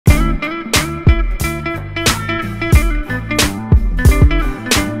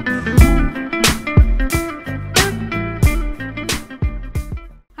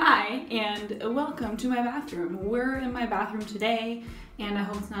welcome to my bathroom. We're in my bathroom today, and I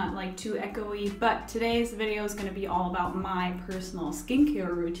hope it's not like too echoey, but today's video is going to be all about my personal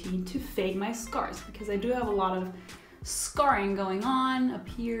skincare routine to fade my scars, because I do have a lot of scarring going on up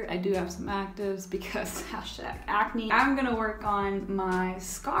here. I do have some actives because #acne. I'm going to work on my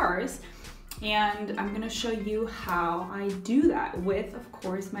scars, and I'm going to show you how I do that with, of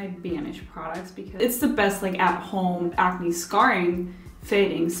course, my Banish products, because it's the best like at-home acne scarring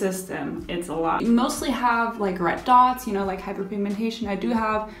fading system. It's a lot. You mostly have like red dots, you know, like hyperpigmentation. I do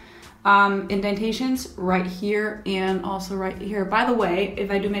have indentations right here and also right here. By the way,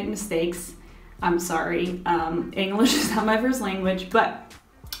 if I do make mistakes, I'm sorry. English is not my first language, but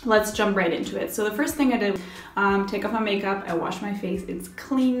let's jump right into it. So the first thing I did, take off my makeup. I wash my face. It's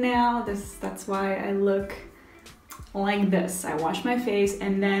clean now. That's why I look like this. I wash my face,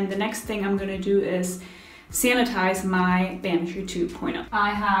 and then the next thing I'm gonna do is sanitize my Banisher 2.0.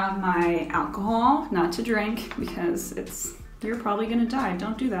 I have my alcohol, not to drink because you're probably gonna die.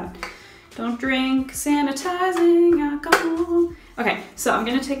 Don't do that. Don't drink sanitizing alcohol. Okay, so I'm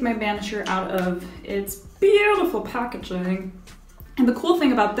gonna take my Banisher out of its beautiful packaging. And the cool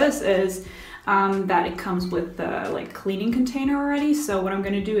thing about this is that it comes with the like cleaning container already. So what I'm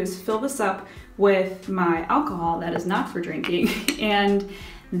gonna do is fill this up with my alcohol that is not for drinking. And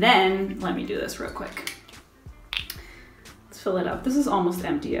then, let me do this real quick. Fill it up. This is almost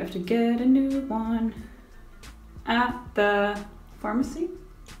empty. I have to get a new one at the pharmacy,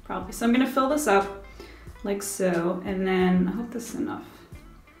 probably. So I'm gonna fill this up like so, and then I hope this is enough.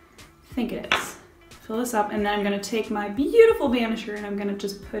 I think it is. Fill this up, and then I'm gonna take my beautiful Banisher and I'm gonna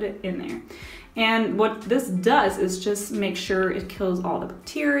just put it in there. And what this does is just make sure it kills all the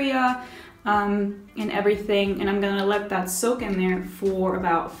bacteria and everything, and I'm gonna let that soak in there for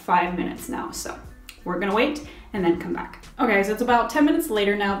about 5 minutes now. So we're gonna wait and then come back. Okay, so it's about 10 minutes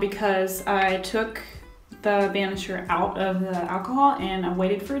later now because I took the Banisher out of the alcohol and I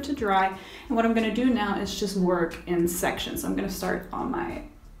waited for it to dry. And what I'm gonna do now is just work in sections. So I'm gonna start on my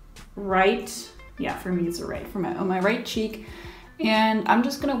right, yeah, for me it's a right, on my right cheek. And I'm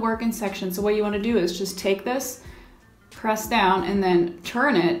just gonna work in sections. So what you wanna do is just take this, press down, and then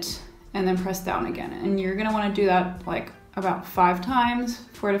turn it, and then press down again. And you're gonna wanna do that like about 5 times,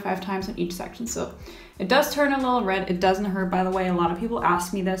 4 to 5 times in each section. So it does turn a little red. It doesn't hurt, by the way. A lot of people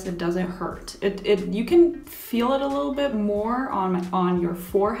ask me this. It doesn't hurt. You can feel it a little bit more on your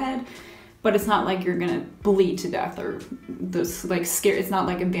forehead, but it's not like you're gonna bleed to death or this like scary. It's not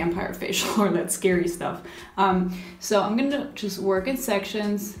like a vampire facial or that scary stuff. So I'm gonna just work in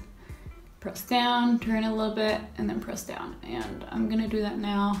sections, press down, turn it a little bit, and then press down. And I'm gonna do that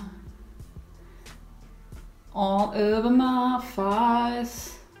now all over my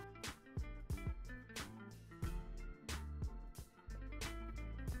face.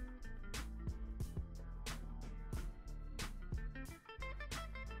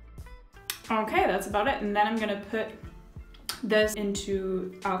 Okay, that's about it. And then I'm gonna put this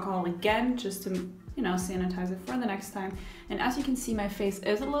into alcohol again, just to, you know, sanitize it for the next time. And as you can see, my face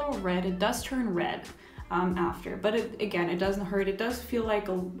is a little red. It does turn red after, but again, it doesn't hurt. It does feel like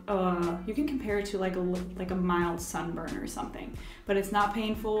you can compare it to like a mild sunburn or something, but it's not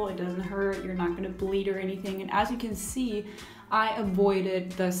painful. It doesn't hurt. You're not gonna bleed or anything. And as you can see, I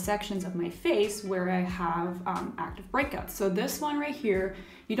avoided the sections of my face where I have active breakouts. So this one right here,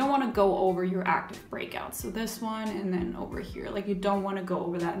 you don't want to go over your active breakouts. So this one, and then over here, like you don't want to go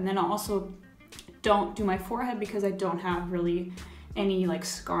over that. And then also don't do my forehead because I don't have really any like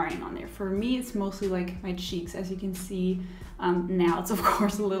scarring on there. For me, it's mostly like my cheeks. As you can see, now it's of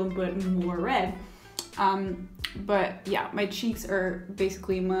course a little bit more red. But yeah, my cheeks are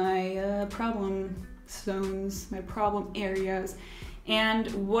basically my problem zones, my problem areas. And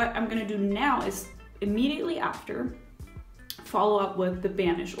what I'm gonna do now is immediately after follow up with the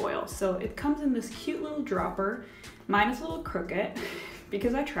Banish oil. So it comes in this cute little dropper. Mine is a little crooked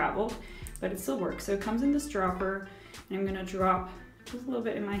because I traveled, but it still works. So it comes in this dropper, and I'm gonna drop just a little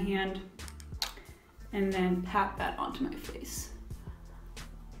bit in my hand and then pat that onto my face.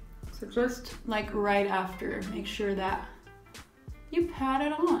 So just like right after, make sure that you pat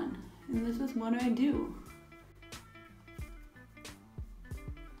it on. And this is what I do.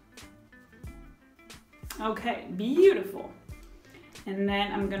 Okay, beautiful. And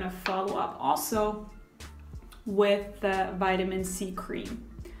then I'm gonna follow up also with the vitamin C cream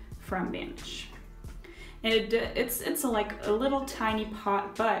from Banish. And it's like a little tiny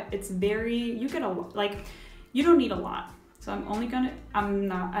pot, but it's very, you get a lot, like you don't need a lot. So I'm only gonna,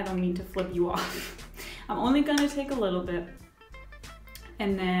 I don't mean to flip you off. I'm only gonna take a little bit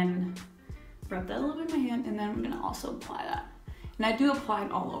and then rub that a little bit in my hand, and then I'm gonna also apply that. And I do apply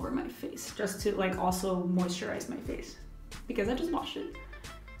it all over my face just to like also moisturize my face because I just washed it.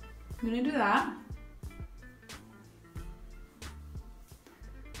 I'm gonna do that.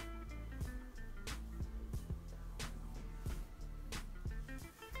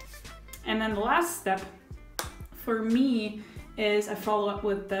 And then the last step for me is I follow up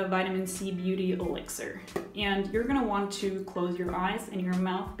with the Vitamin C Beauty Elixir. And you're gonna want to close your eyes and your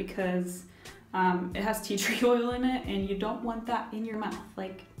mouth because it has tea tree oil in it and you don't want that in your mouth.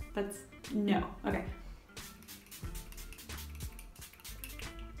 Like, that's, no, okay.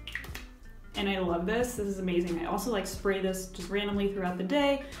 And I love this, this is amazing. I also like spray this just randomly throughout the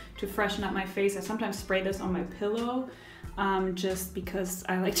day to freshen up my face. I sometimes spray this on my pillow just because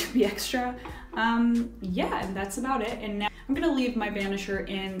I like to be extra. Yeah, and that's about it. And now I'm gonna leave my Banisher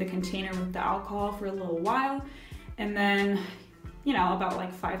in the container with the alcohol for a little while, and then, you know, about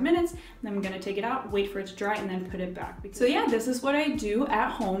like 5 minutes, then I'm gonna take it out, wait for it to dry, and then put it back. So yeah, this is what I do at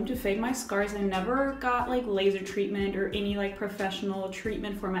home to fade my scars. I never got like laser treatment or any like professional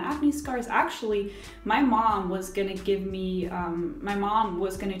treatment for my acne scars. Actually, my mom was gonna give me, my mom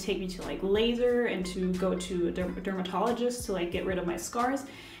was gonna take me to like laser and to go to a dermatologist to like get rid of my scars.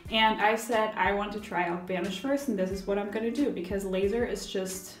 And I said, I want to try out Banish first, and this is what I'm gonna do because laser is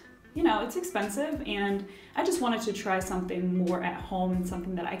just, you know, it's expensive, and I just wanted to try something more at home and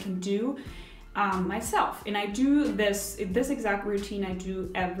something that I can do myself. And I do this exact routine I do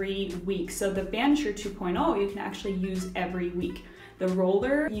every week. So the Banisher 2.0 you can actually use every week. The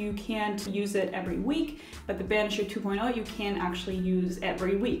roller, you can't use it every week, but the Banisher 2.0 you can actually use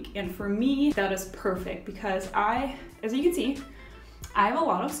every week. And for me, that is perfect because as you can see, I have a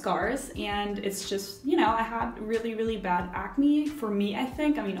lot of scars, and it's just, you know, I had really, really bad acne for me, I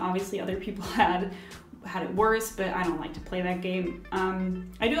think. I mean, obviously other people had it worse, but I don't like to play that game.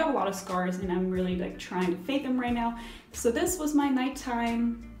 I do have a lot of scars, and I'm really like trying to fade them right now. So this was my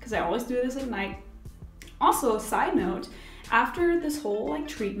nighttime, because I always do this at night. Also, side note, after this whole like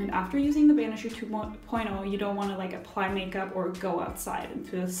treatment, after using the Banisher 2.0, you don't want to like apply makeup or go outside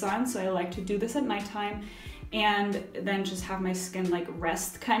into the sun. So I like to do this at nighttime and then just have my skin like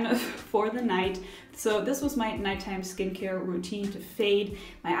rest kind of for the night. So this was my nighttime skincare routine to fade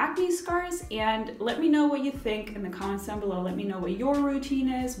my acne scars. And let me know what you think in the comments down below. Let me know what your routine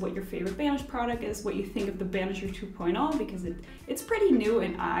is, what your favorite Banish product is, what you think of the Banisher 2.0 because it's pretty new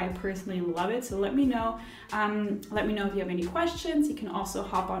and I personally love it. So let me know. Let me know if you have any questions. You can also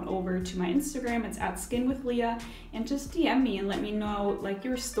hop on over to my Instagram. It's @skinwithleah, and just DM me and let me know like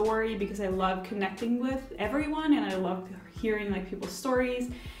your story because I love connecting with everyone and I love hearing like people's stories.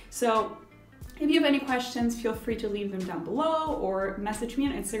 So if you have any questions, feel free to leave them down below or message me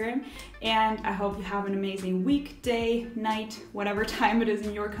on Instagram. And I hope you have an amazing week, day, night, whatever time it is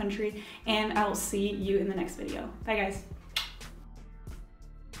in your country. And I will see you in the next video. Bye guys.